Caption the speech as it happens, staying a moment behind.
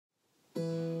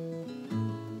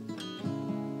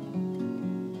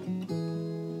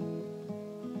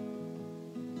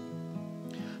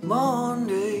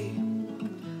Monday,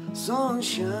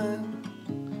 sunshine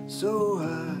so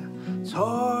high, it's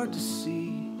hard to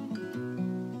see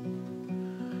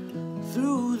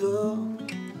through the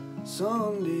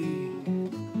Sunday,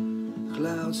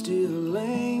 clouds still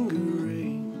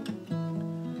lingering.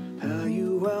 How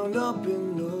you wound up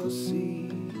in the sea,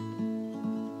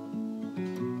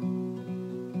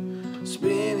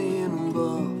 spinning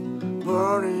above,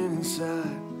 burning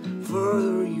inside.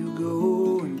 Further you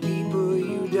go and deeper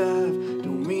you dive.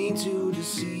 Don't mean to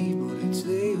deceive, but it's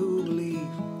they who believe.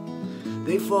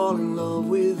 They fall in love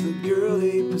with the girl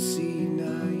they perceive,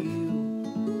 not you.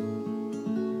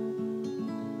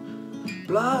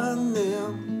 Blind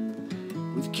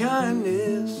them with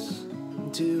kindness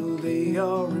until they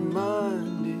are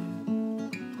reminded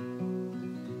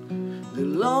they're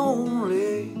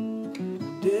lonely,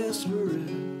 desperate,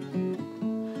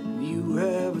 and you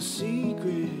have a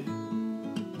secret,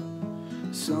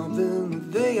 something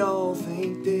that they all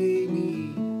think they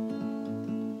need.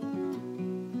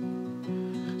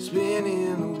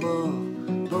 Spinning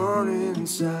above, burning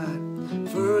inside.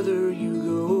 Further you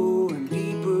go and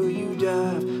deeper you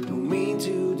dive. Don't mean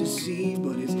to deceive,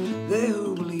 but it's they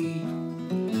who believe.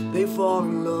 They fall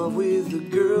in love with the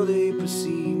girl they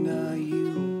perceive, not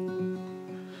you.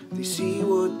 They see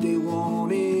what they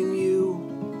want in you.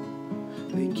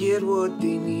 They get what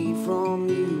they need from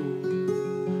you.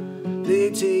 They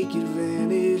take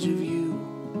advantage of you.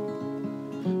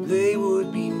 They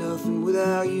would be nothing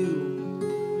without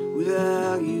you,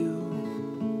 without you.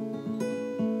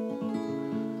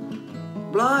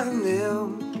 Blind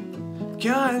them with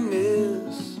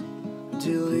kindness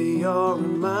until they are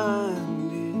reminded.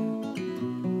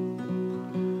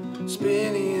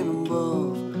 Spinning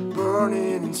above,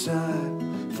 burning inside.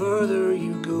 Further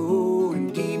you go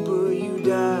and deeper you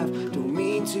dive. Don't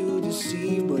mean to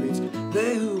deceive, but it's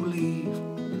they who believe.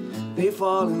 They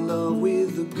fall in love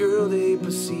with the girl they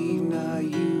perceive, not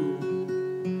you.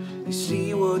 They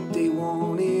see what they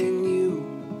want in you.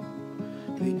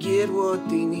 They get what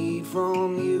they need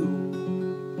from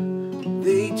you.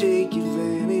 They take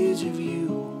advantage of you.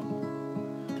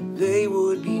 They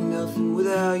would be nothing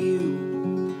without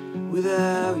you,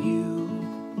 without you.